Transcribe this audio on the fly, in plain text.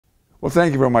Well,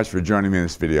 thank you very much for joining me in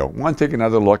this video. I want to take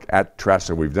another look at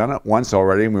TRESA. We've done it once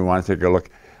already, and we want to take a look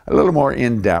a little more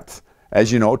in depth.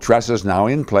 As you know, TRESA is now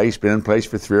in place, been in place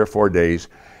for 3 or 4 days,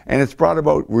 and it's brought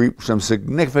about some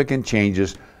significant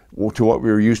changes to what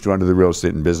we were used to under the Real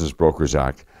Estate and Business Brokers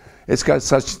Act. It's got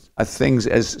such things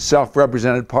as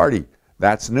self-represented party.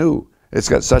 That's new. It's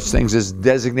got such things as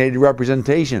designated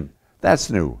representation.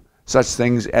 That's new. Such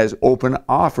things as open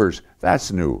offers.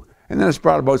 That's new. And then it's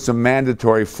brought about some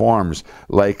mandatory forms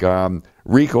like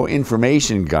RICO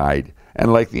information guide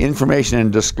and like the information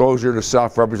and disclosure to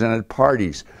self-represented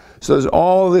parties. So there's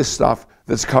all this stuff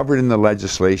that's covered in the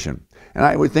legislation. And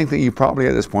I would think that you probably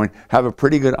at this point have a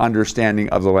pretty good understanding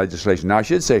of the legislation. Now I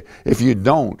should say, if you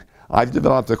don't, I've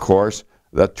developed a course,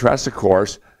 the TRESA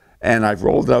course, and I've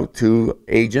rolled it out to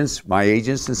agents, my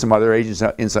agents and some other agents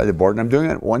inside the board, and I'm doing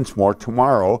it once more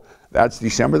tomorrow. That's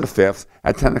December the 5th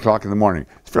at 10 o'clock in the morning.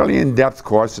 It's a fairly in-depth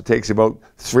course. It takes about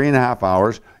 3.5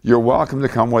 hours. You're welcome to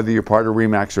come whether you're part of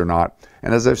RE/MAX or not.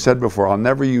 And as I've said before, I'll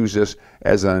never use this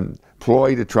as an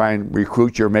ploy to try and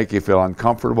recruit you or make you feel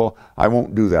uncomfortable. I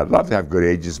won't do that. I'd love to have good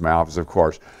agents in my office, of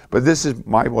course. But this is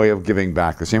my way of giving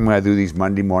back, the same way I do these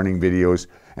Monday morning videos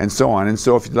and so on. And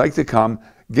so if you'd like to come,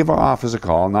 give our office a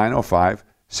call,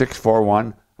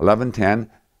 905-641-1110,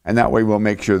 and that way we'll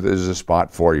make sure there's a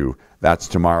spot for you. That's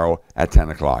tomorrow at 10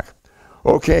 o'clock.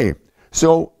 Okay,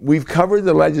 so we've covered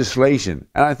the legislation,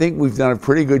 and I think we've done a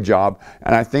pretty good job,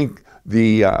 and I think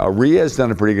the RIA has done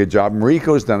a pretty good job, and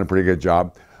RICO has done a pretty good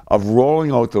job of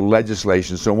rolling out the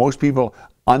legislation so most people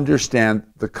understand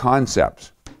the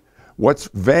concepts. What's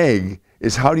vague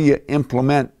is how do you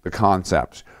implement the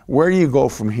concepts? Where do you go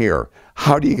from here?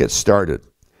 How do you get started?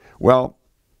 Well,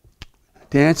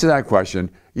 to answer that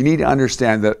question, you need to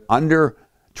understand that under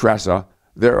TRESA,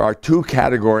 there are 2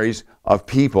 categories of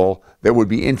people that would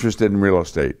be interested in real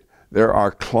estate. There are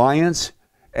clients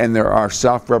and there are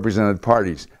self-represented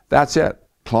parties. That's it.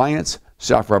 Clients,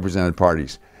 self-represented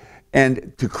parties.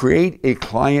 And to create a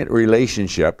client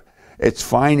relationship, it's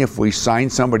fine if we sign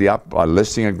somebody up a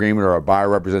listing agreement or a buyer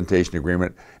representation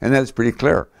agreement, and that's pretty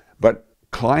clear. But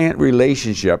client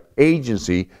relationship,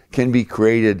 agency, can be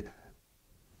created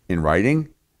in writing,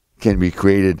 can be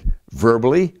created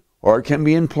verbally, or it can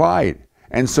be implied.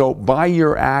 And so by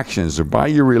your actions or by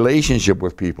your relationship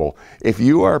with people, if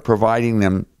you are providing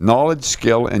them knowledge,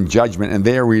 skill, and judgment, and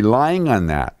they are relying on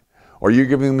that, or you're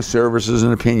giving them services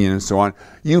and opinion and so on,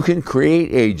 you can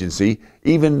create agency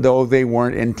even though they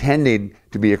weren't intended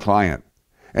to be a client.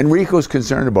 And RICO's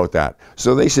concerned about that.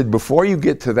 So they said, before you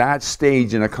get to that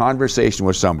stage in a conversation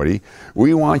with somebody,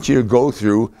 we want you to go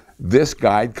through this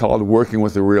guide called Working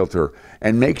with a Realtor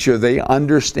and make sure they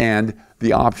understand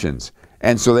the options,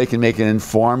 and so they can make an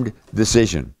informed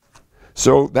decision.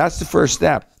 So that's the first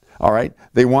step, all right?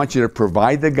 They want you to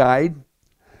provide the guide.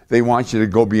 They want you to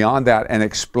go beyond that and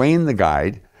explain the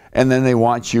guide, and then they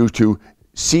want you to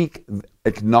seek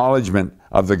acknowledgement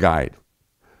of the guide.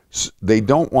 They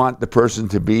don't want the person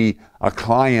to be a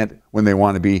client when they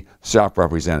want to be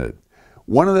self-represented.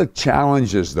 One of the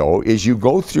challenges, though, is you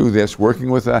go through this working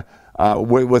with a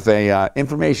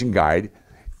information guide,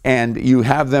 and you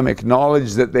have them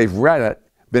acknowledge that they've read it,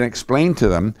 been explained to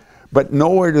them, but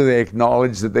nowhere do they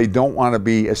acknowledge that they don't want to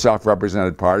be a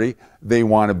self-represented party. They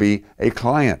want to be a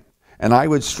client. And I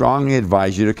would strongly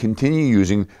advise you to continue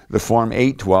using the Form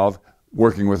 812,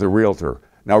 Working with a Realtor.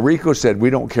 Now, RICO said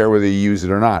we don't care whether you use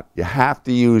it or not. You have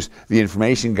to use the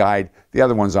information guide. The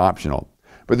other one's optional.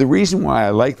 But the reason why I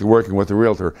like the Working with a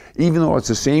Realtor, even though it's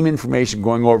the same information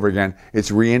going over again,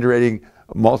 it's reiterating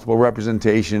multiple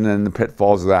representation and the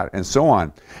pitfalls of that and so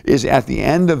on, is at the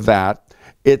end of that,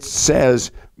 it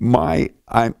says, I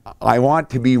want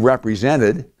to be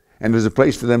represented, and there's a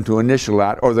place for them to initial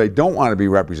that, or they don't want to be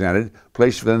represented,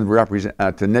 place for them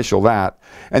to initial that.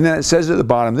 And then it says at the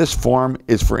bottom, this form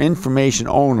is for information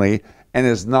only and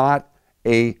is not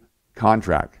a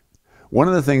contract. One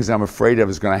of the things I'm afraid of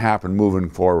is going to happen moving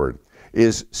forward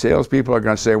is salespeople are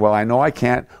going to say, well, I know I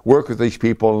can't work with these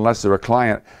people unless they're a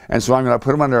client, and so I'm going to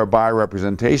put them under a buyer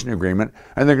representation agreement,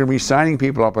 and they're going to be signing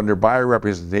people up under buyer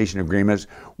representation agreements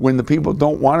when the people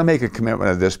don't want to make a commitment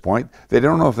at this point. They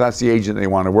don't know if that's the agent they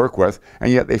want to work with,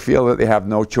 and yet they feel that they have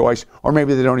no choice, or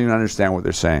maybe they don't even understand what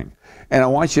they're saying. And I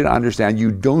want you to understand, you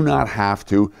do not have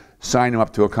to sign them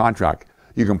up to a contract.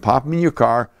 You can pop them in your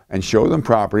car and show them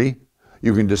property.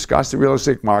 You can discuss the real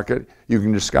estate market. You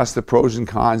can discuss the pros and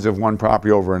cons of one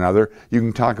property over another. You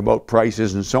can talk about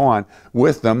prices and so on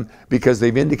with them because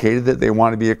they've indicated that they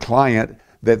want to be a client,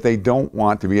 that they don't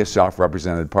want to be a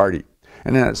self-represented party.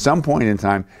 And then at some point in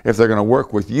time, if they're going to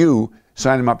work with you,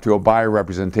 sign them up to a buyer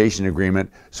representation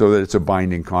agreement so that it's a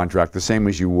binding contract, the same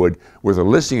as you would with a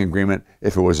listing agreement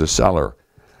if it was a seller.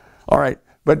 All right,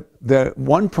 but the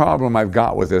one problem I've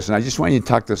got with this, and I just want you to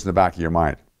tuck this in the back of your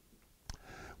mind.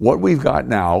 What we've got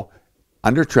now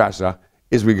under TRESA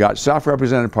is we've got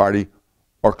self-represented party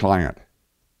or client.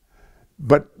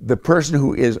 But the person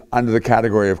who is under the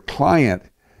category of client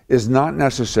is not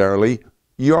necessarily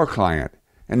your client.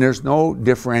 And there's no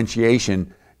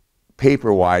differentiation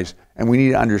paper-wise, and we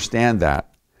need to understand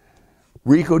that.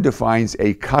 RICO defines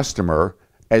a customer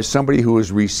as somebody who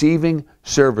is receiving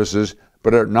services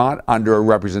but are not under a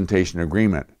representation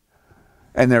agreement.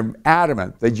 And they're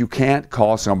adamant that you can't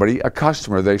call somebody a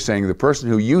customer. They're saying the person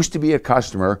who used to be a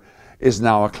customer is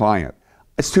now a client.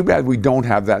 It's too bad we don't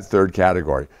have that third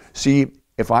category. See,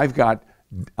 if I've got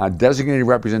a designated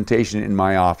representation in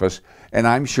my office and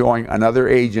I'm showing another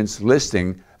agent's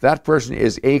listing, that person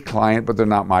is a client, but they're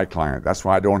not my client. That's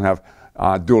why I don't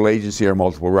have dual agency or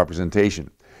multiple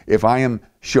representation. If I am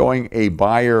showing a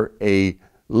buyer a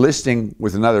listing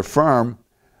with another firm,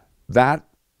 that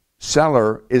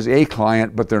seller is a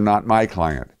client, but they're not my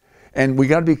client. And we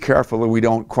got to be careful that we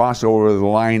don't cross over the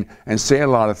line and say a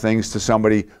lot of things to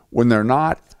somebody when they're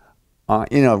not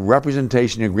in a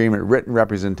representation agreement, written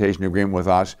representation agreement with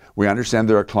us. We understand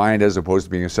they're a client as opposed to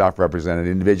being a self-represented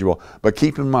individual. But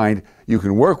keep in mind, you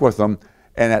can work with them,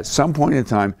 and at some point in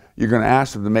time, you're going to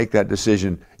ask them to make that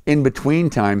decision. In between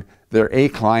time, they're a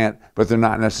client, but they're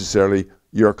not necessarily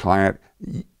your client,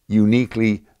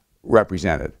 uniquely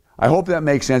represented. I hope that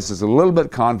makes sense. It's a little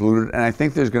bit convoluted, and I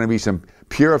think there's going to be some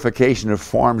purification of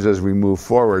forms as we move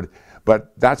forward,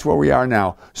 but that's where we are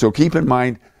now. So keep in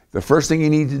mind, the first thing you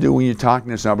need to do when you're talking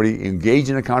to somebody, engage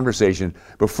in a conversation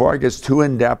before it gets too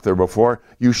in-depth or before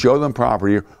you show them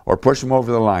property or push them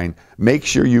over the line. Make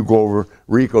sure you go over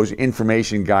RICO's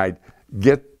information guide,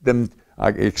 get them,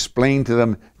 explain to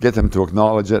them, get them to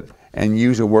acknowledge it, and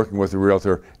use it working with a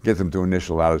realtor, get them to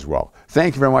initial that as well.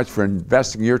 Thank you very much for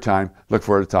investing your time. Look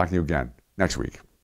forward to talking to you again next week.